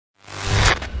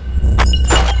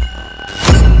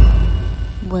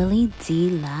Willie D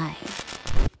Live.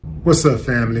 What's up,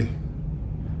 family?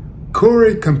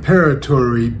 Corey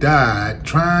Comparatori died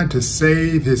trying to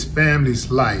save his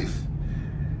family's life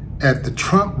at the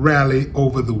Trump rally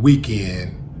over the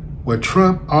weekend, where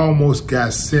Trump almost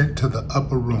got sent to the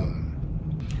upper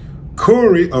room.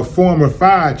 Corey, a former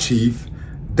fire chief,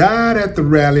 died at the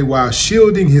rally while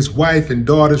shielding his wife and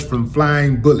daughters from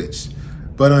flying bullets.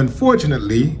 But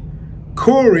unfortunately,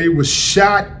 Corey was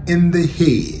shot in the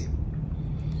head.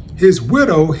 His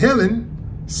widow, Helen,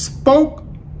 spoke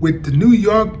with the New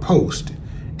York Post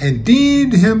and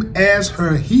deemed him as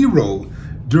her hero.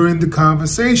 During the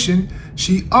conversation,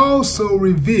 she also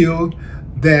revealed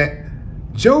that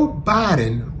Joe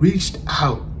Biden reached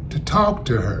out to talk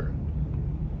to her,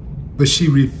 but she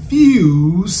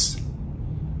refused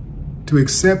to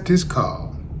accept his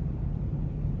call.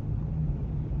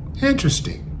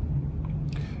 Interesting.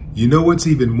 You know what's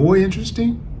even more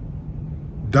interesting?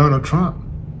 Donald Trump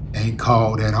ain't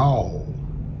called at all.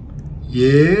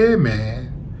 Yeah,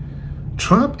 man.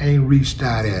 Trump ain't reached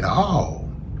out at all.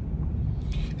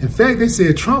 In fact, they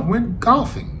said Trump went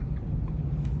golfing,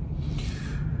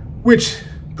 which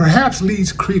perhaps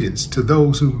leads credence to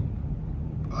those who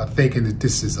are thinking that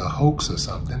this is a hoax or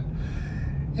something.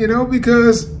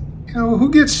 Because, who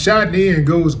gets shot in the ear and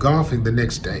goes golfing the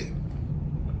next day?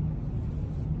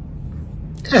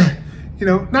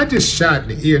 Not just shot in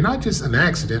the ear, not just an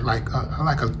accident, like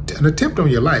an attempt on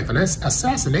your life, an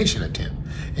assassination attempt,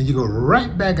 and you go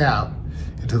right back out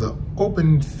into the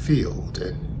open field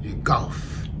and you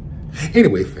golf.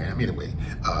 Anyway, fam,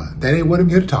 that ain't what I'm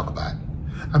here to talk about.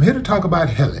 I'm here to talk about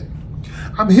Helen.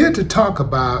 I'm here to talk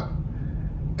about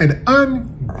an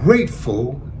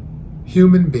ungrateful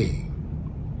human being.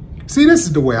 See, this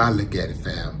is the way I look at it,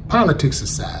 fam. Politics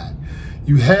aside,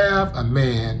 you have a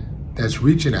man that's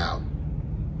reaching out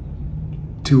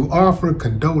to offer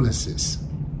condolences.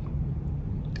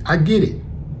 I get it.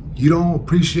 You don't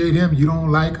appreciate him. You don't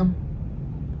like him.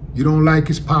 You don't like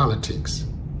his politics.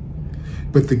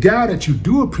 But the guy that you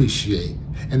do appreciate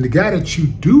and the guy that you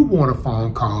do want a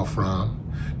phone call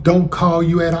from don't call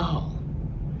you at all.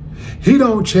 He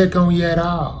don't check on you at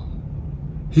all.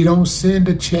 He don't send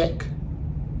a check.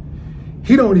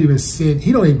 He don't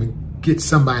even get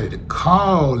somebody to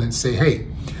call and say, hey,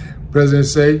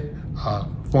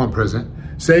 former president,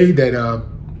 say that,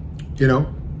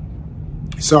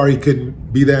 sorry he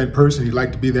couldn't be there in person. He'd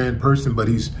like to be there in person, but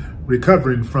he's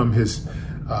recovering from his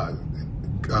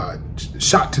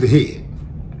shot to the head.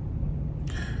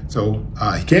 So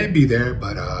he can't be there,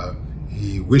 but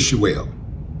he wish you well.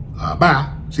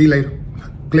 Bye. See you later.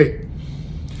 Click.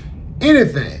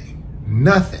 Anything.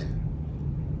 Nothing.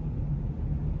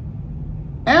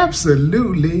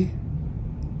 Absolutely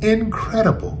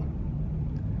incredible.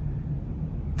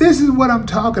 This is what I'm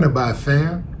talking about,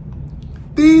 fam.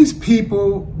 These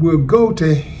people will go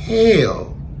to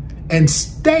hell and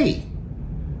stay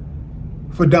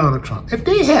for Donald Trump. If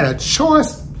they had a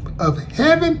choice of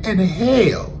heaven and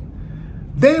hell,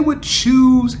 they would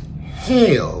choose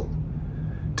hell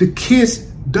to kiss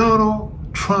Donald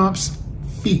Trump's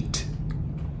feet.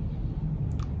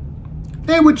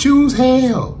 They would choose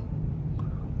hell.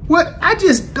 I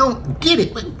just don't get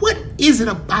it. What is it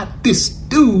about this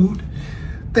dude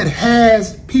that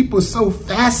has people so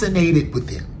fascinated with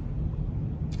him?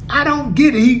 I don't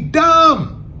get it. He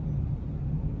dumb.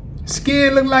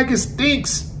 Skin look like it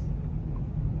stinks.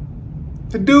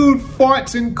 The dude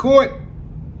farts in court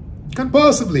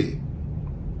compulsively.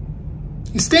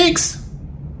 He stinks.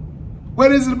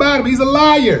 What is it about him? He's a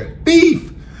liar,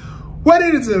 thief. What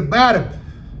is it about him?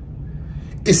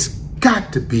 It's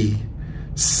got to be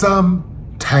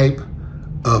some type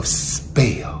of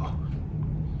spell.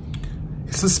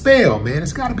 It's a spell, man.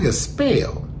 It's got to be a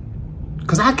spell.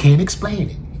 Because I can't explain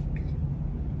it.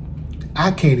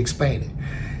 I can't explain it.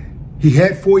 He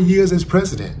had 4 years as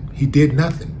president. He did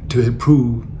nothing to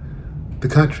improve the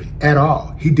country at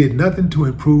all. He did nothing to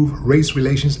improve race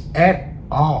relations at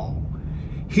all.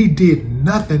 He did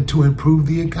nothing to improve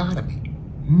the economy.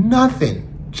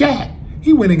 Nothing. Jack.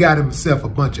 He went and got himself a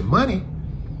bunch of money.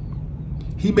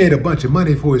 He made a bunch of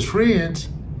money for his friends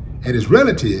and his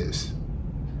relatives.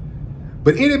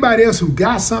 But anybody else who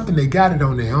got something, they got it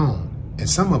on their own. And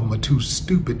some of them are too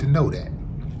stupid to know that.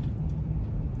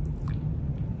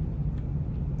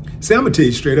 See, I'm going to tell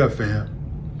you straight up, fam.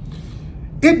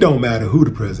 It don't matter who the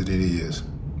president is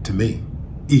to me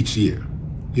each year.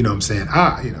 You know what I'm saying?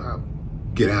 I'll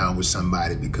get on with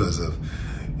somebody because of,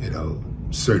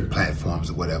 certain platforms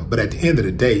or whatever. But at the end of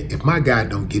the day, if my guy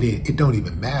don't get in, it don't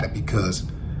even matter because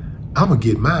I'm going to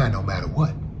get mine no matter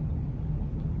what.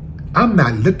 I'm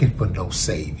not looking for no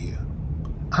savior.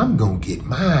 I'm going to get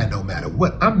mine no matter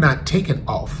what. I'm not taking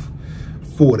off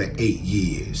 4 to 8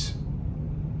 years.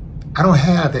 I don't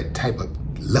have that type of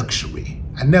luxury.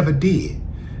 I never did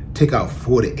take out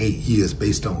 4 to 8 years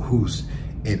based on who's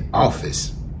in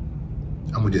office.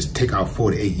 I'm going to just take out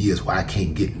 4 to 8 years where I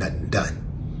can't get nothing done.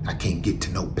 I can't get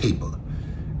to no paper.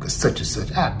 Because such and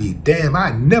such, I'd be damn,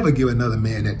 I'd never give another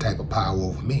man that type of power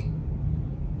over me.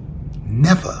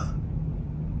 Never.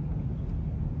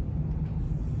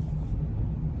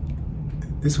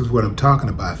 This was what I'm talking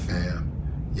about, fam.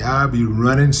 Y'all be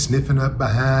running, sniffing up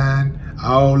behind,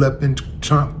 all up in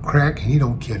Trump crack, and he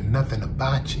don't care nothing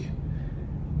about you.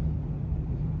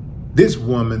 This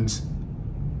woman's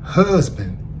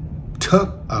husband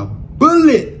took a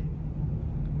bullet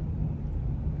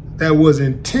that was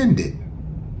intended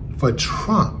for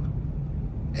Trump,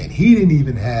 and he didn't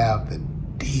even have the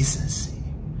decency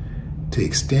to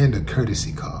extend a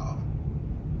courtesy call.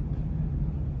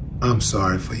 I'm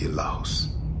sorry for your loss.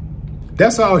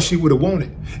 That's all she would have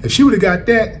wanted. If she would have got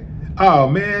that, oh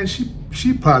man,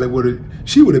 she probably would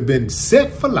have been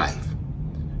set for life.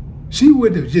 She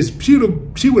would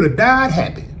have died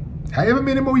happy. However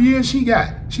many more years she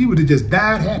got, she would have just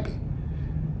died happy.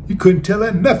 You couldn't tell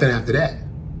her nothing after that.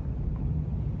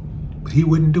 But he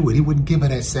wouldn't do it. He wouldn't give her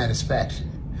that satisfaction.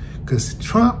 Because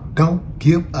Trump don't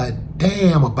give a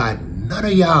damn about none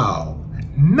of y'all.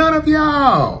 None of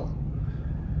y'all.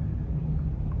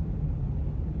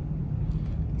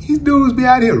 These dudes be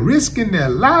out here risking their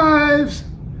lives,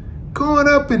 going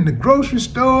up in the grocery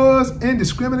stores,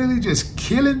 indiscriminately just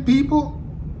killing people,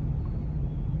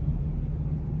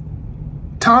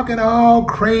 talking all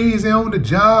crazy on the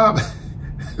job,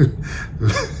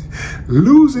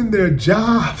 losing their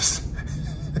jobs,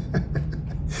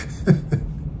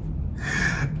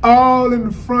 all in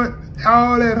the front,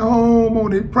 all at home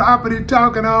on their property,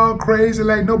 talking all crazy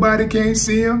like nobody can't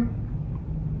see them.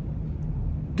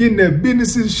 Getting their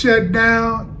businesses shut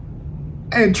down,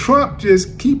 and Trump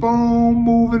just keep on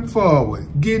moving forward,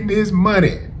 getting his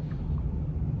money,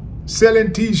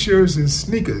 selling t-shirts and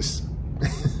sneakers,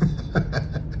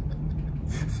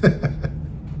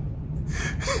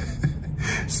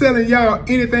 selling y'all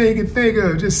anything you can think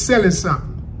of, just selling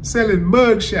something, selling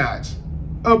mug shots.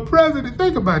 A president,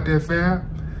 think about that,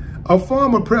 fam. A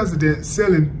former president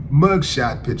selling mug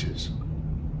shot pictures.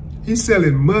 He's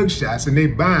selling mug shots and they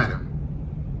buying them.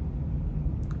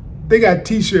 They got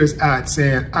t-shirts out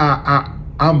saying,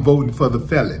 I'm voting for the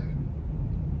felon.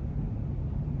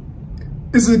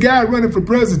 This is a guy running for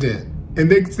president,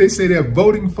 and they say they're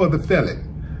voting for the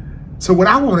felon. So what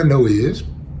I want to know is,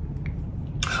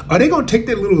 are they going to take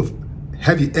that little,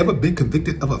 have you ever been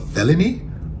convicted of a felony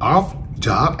off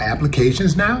job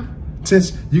applications now?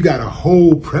 Since you got a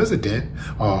whole president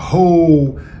or a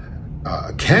whole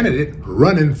candidate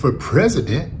running for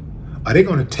president, are they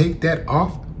going to take that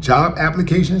off job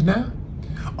applications now?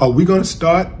 Are we going to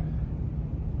start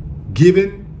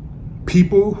giving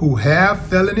people who have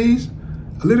felonies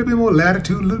a little bit more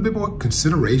latitude, a little bit more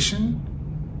consideration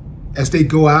as they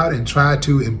go out and try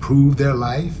to improve their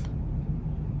life?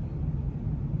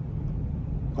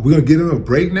 Are we going to give them a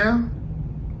break now?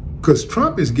 Because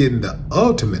Trump is getting the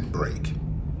ultimate break.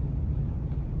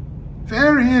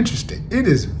 Very interesting. It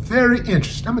is very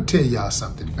interesting. I'm going to tell y'all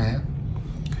something, fam.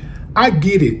 I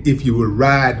get it if you were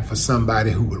riding for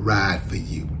somebody who would ride for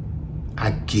you.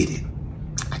 I get it.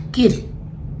 I get it.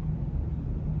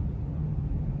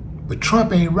 But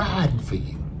Trump ain't riding for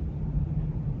you.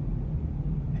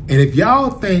 And if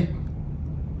y'all think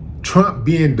Trump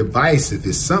being divisive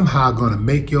is somehow going to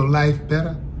make your life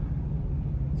better,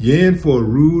 you're in for a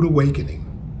rude awakening.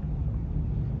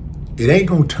 It ain't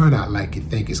going to turn out like you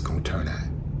think it's going to turn out.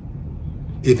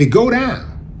 If it go down,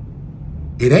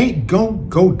 it ain't going to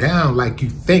go down like you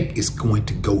think it's going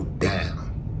to go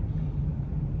down.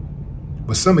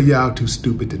 But some of y'all too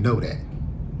stupid to know that.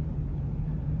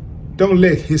 Don't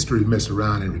let history mess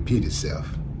around and repeat itself,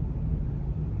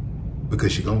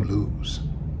 because you're going to lose.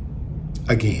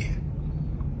 Again.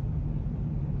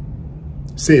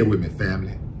 Say it with me,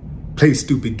 family. Play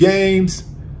stupid games,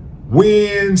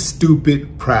 win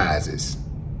stupid prizes.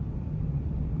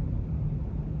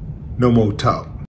 No more talk.